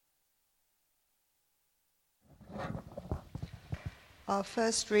Our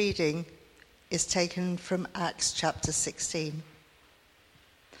first reading is taken from Acts chapter 16.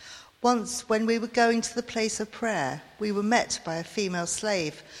 Once, when we were going to the place of prayer, we were met by a female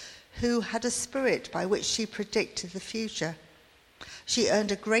slave who had a spirit by which she predicted the future. She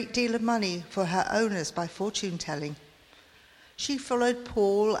earned a great deal of money for her owners by fortune-telling. She followed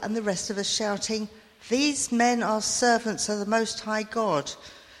Paul and the rest of us shouting, "These men are servants of the Most High God,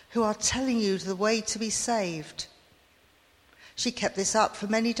 who are telling you the way to be saved." She kept this up for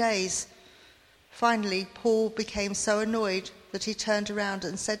many days. Finally, Paul became so annoyed that he turned around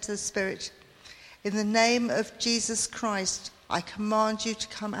and said to the spirit, "In the name of Jesus Christ, I command you to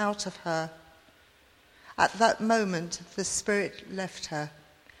come out of her." At that moment, the spirit left her.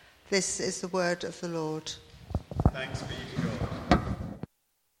 This is the word of the Lord. Thanks be to God.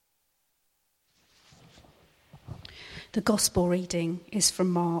 The Gospel reading is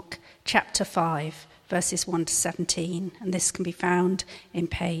from Mark chapter 5, verses 1 to 17, and this can be found in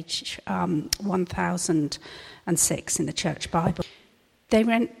page 1006 in the Church Bible. They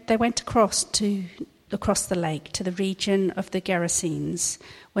went across the lake to the region of the Gerasenes.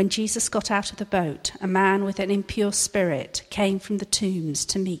 When Jesus got out of the boat, a man with an impure spirit came from the tombs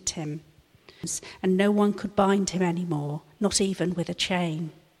to meet him, and no one could bind him anymore, not even with a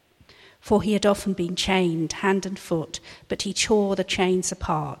chain. For he had often been chained hand and foot, but he tore the chains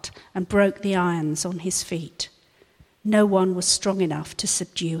apart and broke the irons on his feet. No one was strong enough to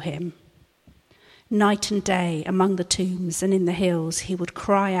subdue him. Night and day among the tombs and in the hills he would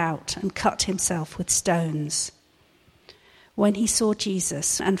cry out and cut himself with stones. When he saw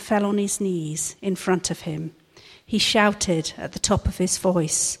Jesus and fell on his knees in front of him, he shouted at the top of his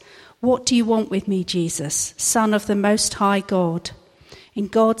voice, "What do you want with me, Jesus, Son of the Most High God? In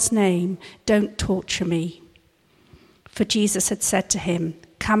God's name, don't torture me." For Jesus had said to him,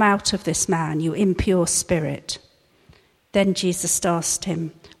 "Come out of this man, you impure spirit." Then Jesus asked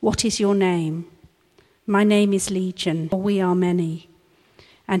him, "What is your name?" "My name is Legion, for we are many."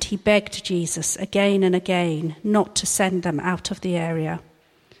 And he begged Jesus again and again not to send them out of the area.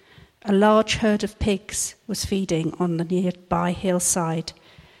 A large herd of pigs was feeding on the nearby hillside.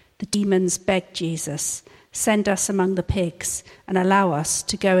 The demons begged Jesus, "Send us among the pigs and allow us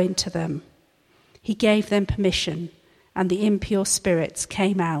to go into them." He gave them permission, and the impure spirits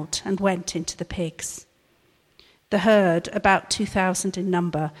came out and went into the pigs. The herd, about 2,000 in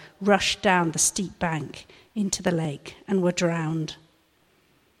number, rushed down the steep bank into the lake and were drowned.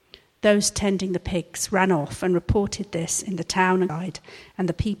 Those tending the pigs ran off and reported this in the town, and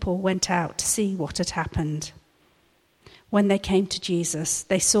the people went out to see what had happened. When they came to Jesus,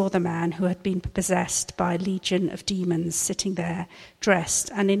 they saw the man who had been possessed by a legion of demons sitting there,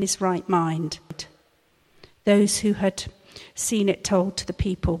 dressed and in his right mind. Those who had seen it told to the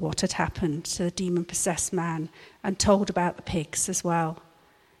people what had happened to the demon-possessed man and told about the pigs as well.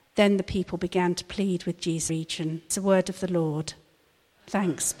 Then the people began to plead with Jesus. It's the word of the Lord.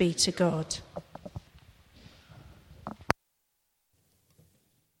 Thanks be to God.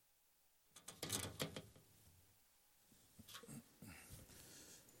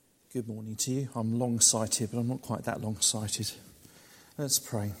 Good morning to you. I'm long-sighted, but I'm not quite that long-sighted. Let's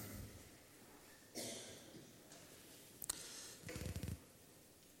pray.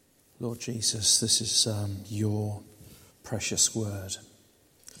 Lord Jesus, this is your precious word.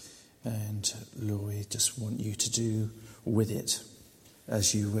 And Lord, we just want you to do with it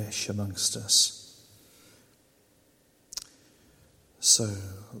as you wish amongst us. So,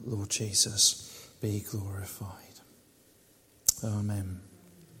 Lord Jesus, be glorified. Amen.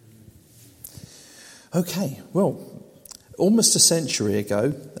 Okay, well, almost a century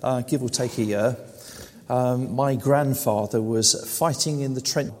ago, give or take a year, my grandfather was fighting in the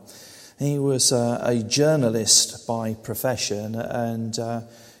trenches. He was a journalist by profession, and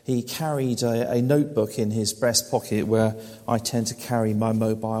he carried a notebook in his breast pocket where I tend to carry my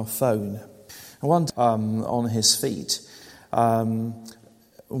mobile phone. I wondered on his feet,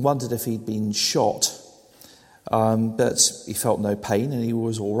 wondered if he'd been shot, but he felt no pain and he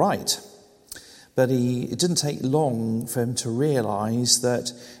was all right. But it didn't take long for him to realise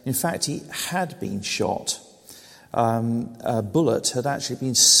that, in fact, he had been shot. A bullet had actually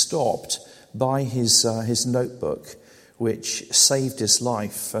been stopped by his notebook, which saved his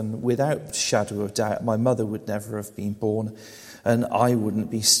life. And without shadow of doubt, my mother would never have been born, and I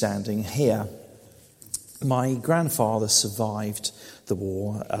wouldn't be standing here. My grandfather survived the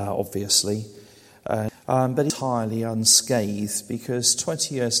war, obviously, but entirely unscathed, because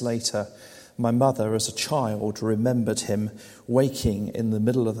 20 years later, my mother, as a child, remembered him waking in the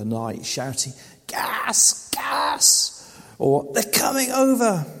middle of the night, shouting, "Gas! Gas!" or "They're coming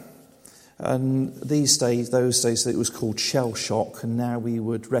over!" And those days it was called shell shock, and now we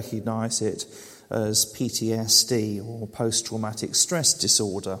would recognise it as PTSD or post-traumatic stress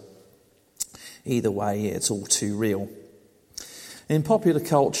disorder. Either way, it's all too real. In popular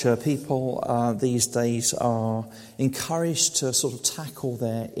culture, people these days are encouraged to sort of tackle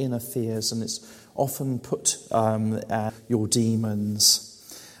their inner fears, and it's often put at your demons.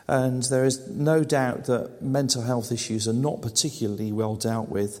 And there is no doubt that mental health issues are not particularly well dealt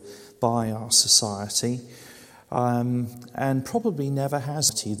with by our society, and probably never has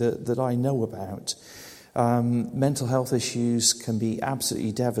that I know about. Mental health issues can be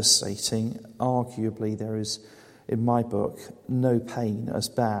absolutely devastating. Arguably, there is, in my book, no pain as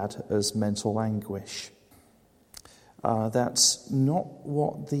bad as mental anguish. That's not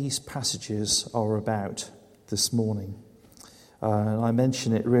what these passages are about this morning. And I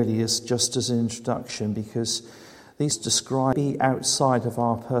mention it really as just as an introduction because these describe me outside of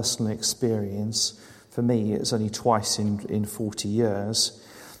our personal experience. For me, it's only twice in 40 years,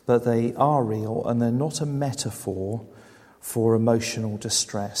 but they are real and they're not a metaphor for emotional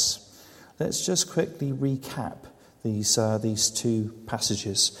distress. Let's just quickly recap these two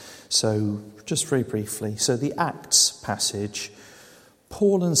passages. So, just very briefly. So, the Acts passage,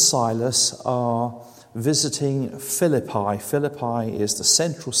 Paul and Silas are visiting Philippi. Philippi is the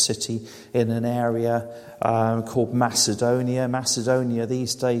central city in an area called Macedonia. Macedonia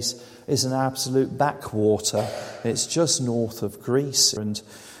these days is an absolute backwater. It's just north of Greece and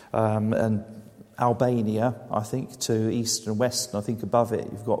Albania, I think, to east and west, and I think above it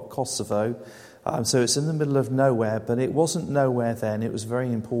you've got Kosovo. So it's in the middle of nowhere, but it wasn't nowhere then. It was a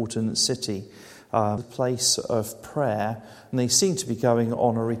very important city, a place of prayer, and they seem to be going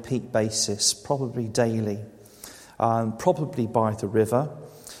on a repeat basis, probably daily, probably by the river.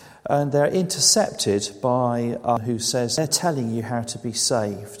 And they're intercepted by who says, they're telling you how to be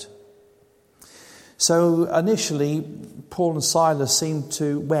saved. So initially, Paul and Silas seem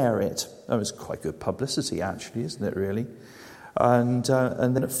to wear it. Oh, it's quite good publicity, actually, isn't it, really? And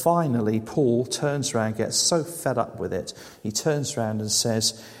then finally, Paul turns around, gets so fed up with it, he turns around and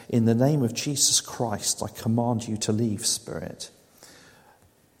says, in the name of Jesus Christ, I command you to leave, spirit.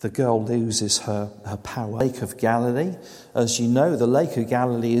 The girl loses her power. Lake of Galilee. As you know, the Lake of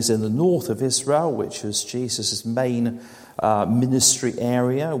Galilee is in the north of Israel, which was Jesus' main ministry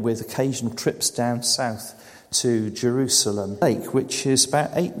area, with occasional trips down south to Jerusalem. Lake, which is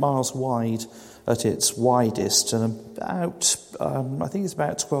about 8 miles wide at its widest, and about, I think it's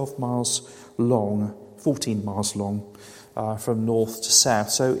about 12 miles long, 14 miles long, from north to south.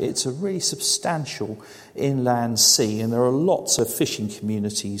 So it's a really substantial inland sea, and there are lots of fishing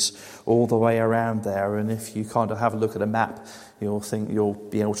communities all the way around there. And if you kind of have a look at a map, you'll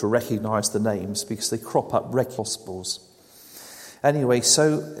be able to recognise the names because they crop up regularly. Anyway,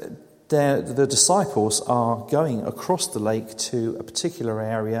 so the disciples are going across the lake to a particular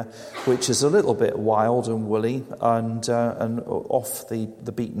area which is a little bit wild and woolly and off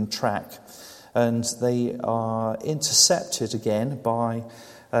the beaten track. And they are intercepted again by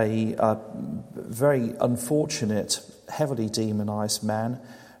a very unfortunate, heavily demonised man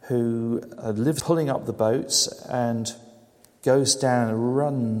who lives pulling up the boats and goes down and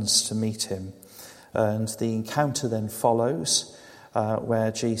runs to meet him. And the encounter then follows,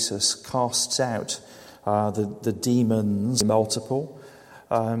 where Jesus casts out the demons, multiple,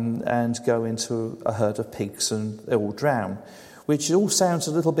 and go into a herd of pigs and they all drown. Which all sounds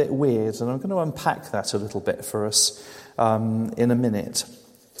a little bit weird, and I'm going to unpack that a little bit for us in a minute.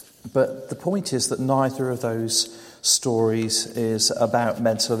 But the point is that neither of those stories is about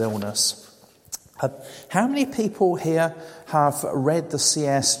mental illness. How many people here have read the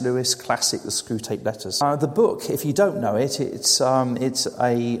C.S. Lewis classic, The Screwtape Letters? The book, if you don't know it, it's an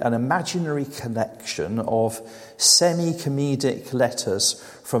imaginary collection of semi-comedic letters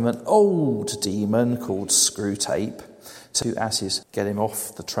from an old demon called Screwtape to asses, get him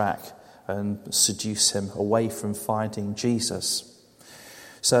off the track and seduce him away from finding Jesus.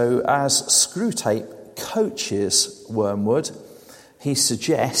 So as Screwtape coaches Wormwood, he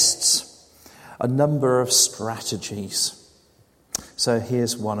suggests a number of strategies. So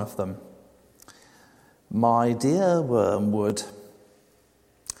here's one of them. My dear Wormwood,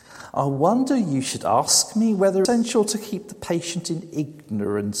 I wonder you should ask me whether it's essential to keep the patient in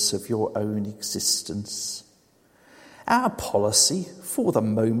ignorance of your own existence. Our policy, for the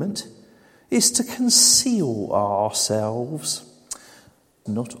moment, is to conceal ourselves.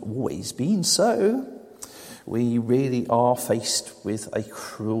 Not always been so. We really are faced with a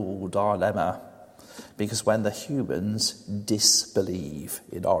cruel dilemma, because when the humans disbelieve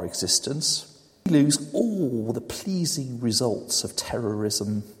in our existence, we lose all the pleasing results of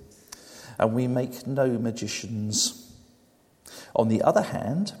terrorism. and we make no magicians. On the other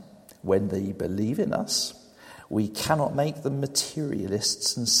hand, when they believe in us, we cannot make them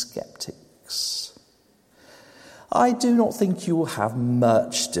materialists and skeptics. I do not think you will have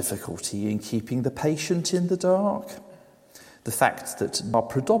much difficulty in keeping the patient in the dark. The fact that our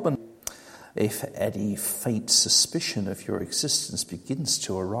predominant, if any faint suspicion of your existence begins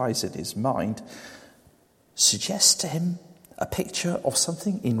to arise in his mind, suggests to him a picture of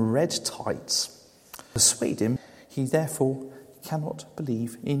something in red tights. Persuade him, he therefore cannot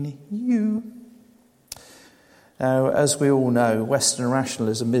believe in you. Now, as we all know, Western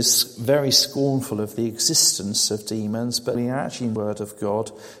rationalism is very scornful of the existence of demons, but we are actually the word of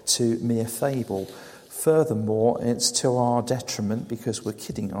God to mere fable. Furthermore, it's to our detriment because we're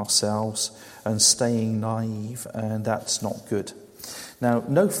kidding ourselves and staying naive, and that's not good. Now,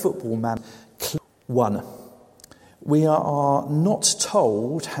 no football man. 1. We are not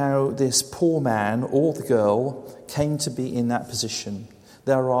told how this poor man or the girl came to be in that position.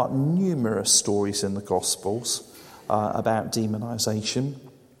 There are numerous stories in the Gospels about demonization,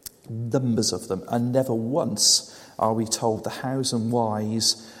 numbers of them, and never once are we told the hows and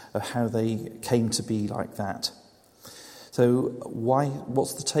whys of how they came to be like that. So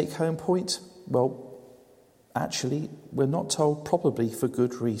what's the take-home point? Well, actually, we're not told, probably for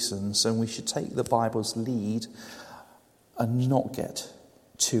good reasons, and we should take the Bible's lead and not get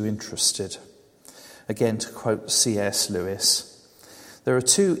too interested. Again, to quote C.S. Lewis, there are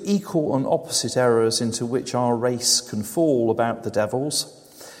two equal and opposite errors into which our race can fall about the devils.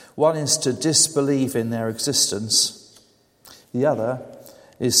 One is to disbelieve in their existence. The other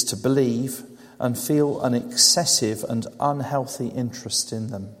is to believe and feel an excessive and unhealthy interest in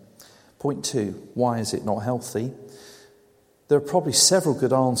them. Point 2, why is it not healthy? There are probably several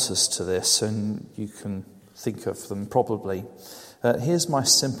good answers to this, and you can think of them probably. Here's my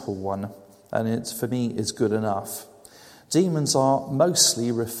simple one, and it's, for me, is good enough. Demons are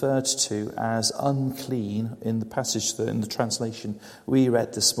mostly referred to as unclean in the passage, in the translation we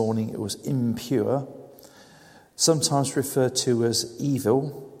read this morning. It was impure, sometimes referred to as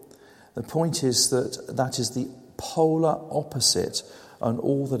evil. The point is that is the polar opposite on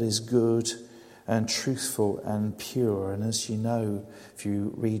all that is good and truthful and pure. And as you know, if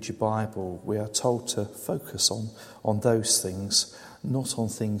you read your Bible, we are told to focus on those things, not on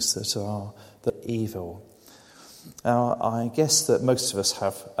things that are evil. I guess that most of us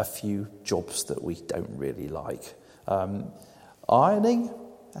have a few jobs that we don't really like. Ironing,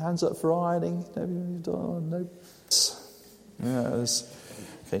 hands up for ironing. No. Yes.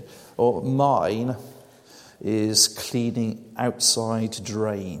 Okay. Or mine is cleaning outside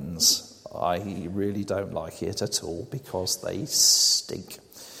drains. I really don't like it at all because they stink.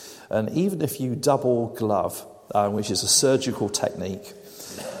 And even if you double glove, which is a surgical technique,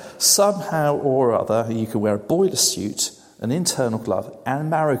 somehow or other you can wear a boiler suit, an internal glove and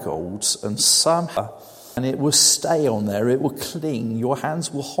marigolds, and it will stay on there, it will cling, your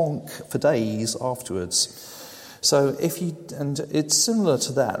hands will honk for days afterwards. So it's similar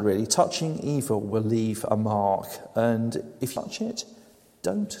to that really. Touching evil will leave a mark, and if you touch it,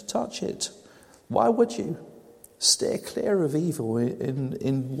 don't touch it. Why would you? Steer clear of evil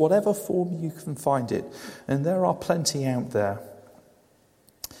in whatever form you can find it, and there are plenty out there.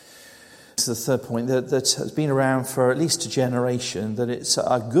 This is the third point that has been around for at least a generation, that it's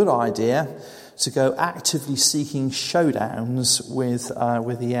a good idea to go actively seeking showdowns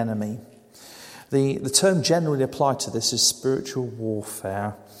with the enemy. The term generally applied to this is spiritual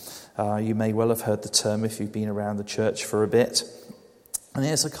warfare. You may well have heard the term if you've been around the church for a bit. And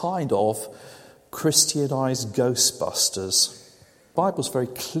it's a kind of Christianized Ghostbusters. The Bible's very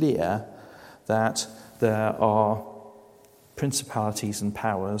clear that there are principalities and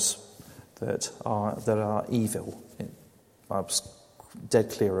powers that are evil. I was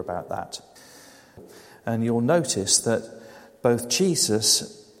dead clear about that. And you'll notice that both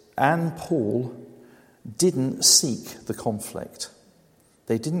Jesus and Paul didn't seek the conflict.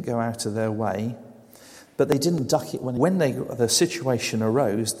 They didn't go out of their way, but they didn't duck it when the situation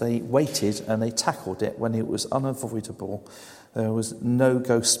arose. They waited and they tackled it when it was unavoidable. There was no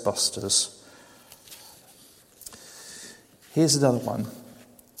Ghostbusters. Here's another one.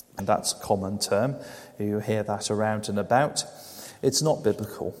 And that's a common term. You hear that around and about. It's not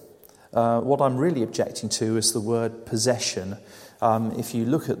biblical. What I'm really objecting to is the word possession. If you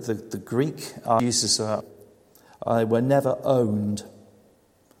look at the Greek, uses they were never owned.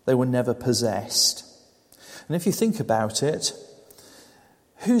 They were never possessed. And if you think about it,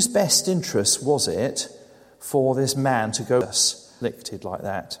 whose best interest was it for this man to go afflicted like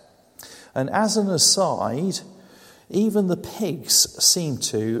that? And as an aside, even the pigs seem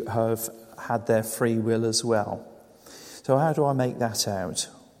to have had their free will as well. So how do I make that out?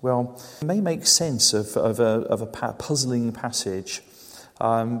 Well, it may make sense of a puzzling passage,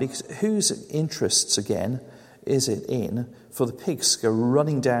 because whose interests, again, is it in for the pigs to go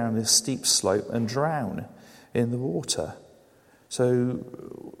running down this steep slope and drown in the water? So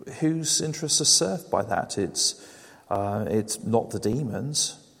whose interests are served by that? It's not the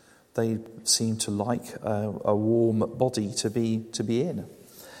demons. They seem to like a warm body to be in.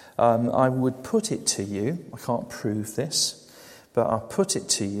 I would put it to you, I can't prove this, but I'll put it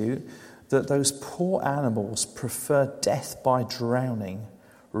to you that those poor animals prefer death by drowning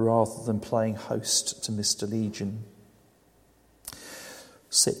rather than playing host to Mr. Legion.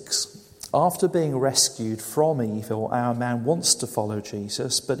 6. After being rescued from evil, our man wants to follow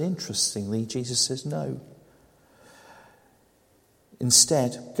Jesus, but interestingly, Jesus says no.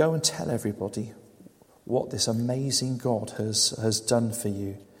 Instead, go and tell everybody what this amazing God has done for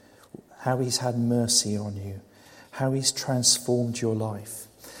you, how he's had mercy on you, how he's transformed your life.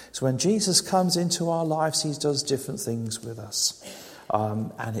 So when Jesus comes into our lives, he does different things with us.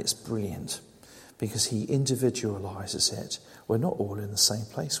 And it's brilliant because he individualizes it. We're not all in the same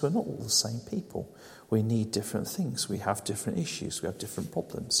place. We're not all the same people. We need different things. We have different issues. We have different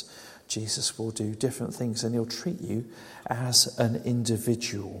problems. Jesus will do different things and he'll treat you as an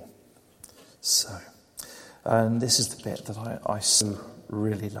individual. So, and this is the bit that I so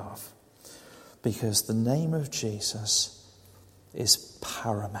really love, because the name of Jesus is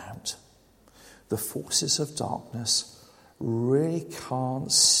paramount. The forces of darkness really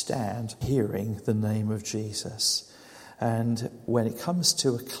can't stand hearing the name of Jesus. And when it comes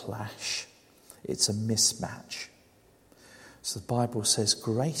to a clash, it's a mismatch. So the Bible says,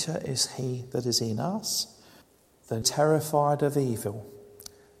 greater is he that is in us than terrified of evil.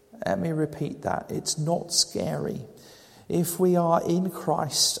 Let me repeat that. It's not scary. If we are in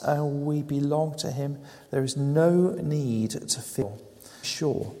Christ and we belong to him, there is no need to feel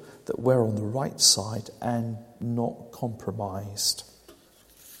sure that we're on the right side and not compromised.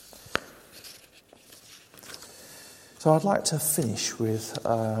 So I'd like to finish with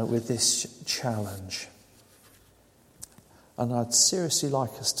this challenge. And I'd seriously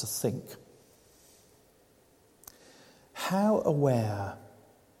like us to think, how aware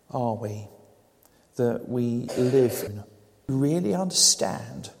are we that we live in? Really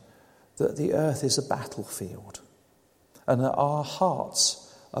understand that the earth is a battlefield and that our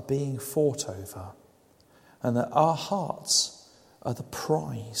hearts are being fought over and that our hearts are the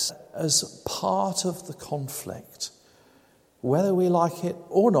prize as part of the conflict. Whether we like it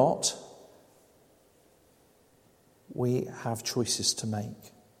or not, we have choices to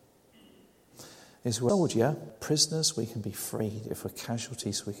make. As we're a soldier, prisoners, we can be freed. If we're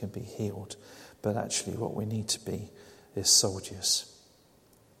casualties, we can be healed. But actually what we need to be is soldiers.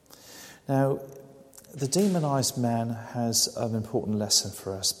 Now, the demonized man has an important lesson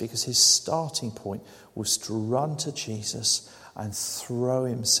for us because his starting point was to run to Jesus and throw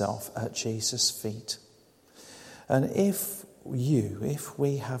himself at Jesus' feet. And if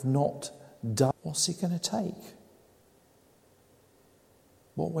we have not done, what's it going to take?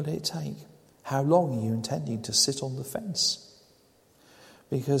 What will it take? How long are you intending to sit on the fence?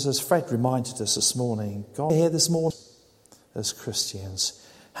 Because as Fred reminded us this morning, God here this morning as Christians,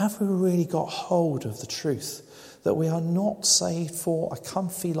 have we really got hold of the truth that we are not saved for a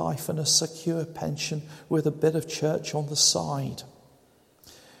comfy life and a secure pension with a bit of church on the side?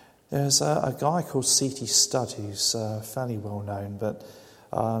 There's a guy called C.T. Studd who's fairly well known, but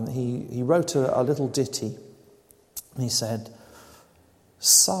he wrote a little ditty. And he said,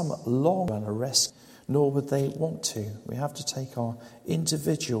 some long run a rescue, nor would they want to. We have to take our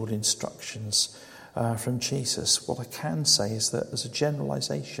individual instructions from Jesus. What I can say is that as a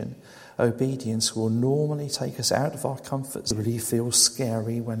generalization, obedience will normally take us out of our comfort. It really feels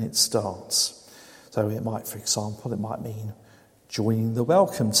scary when it starts. So it might, for example, it might mean joining the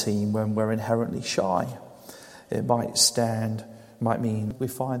welcome team when we're inherently shy. It might mean we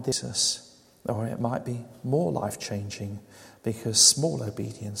find this, or it might be more life-changing because small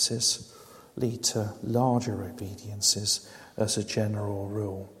obediences lead to larger obediences as a general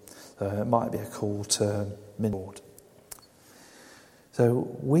rule. It might be a call to minward.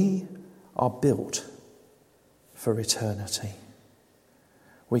 So we are built for eternity.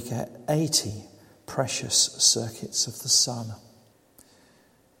 We get 80 precious circuits of the sun.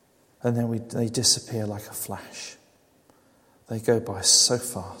 And then they disappear like a flash. They go by so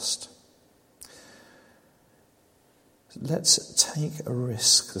fast. Let's take a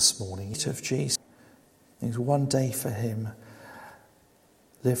risk this morning of Jesus. One day for him,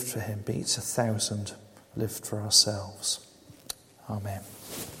 lived for him, beats 1,000 lived for ourselves. Amen.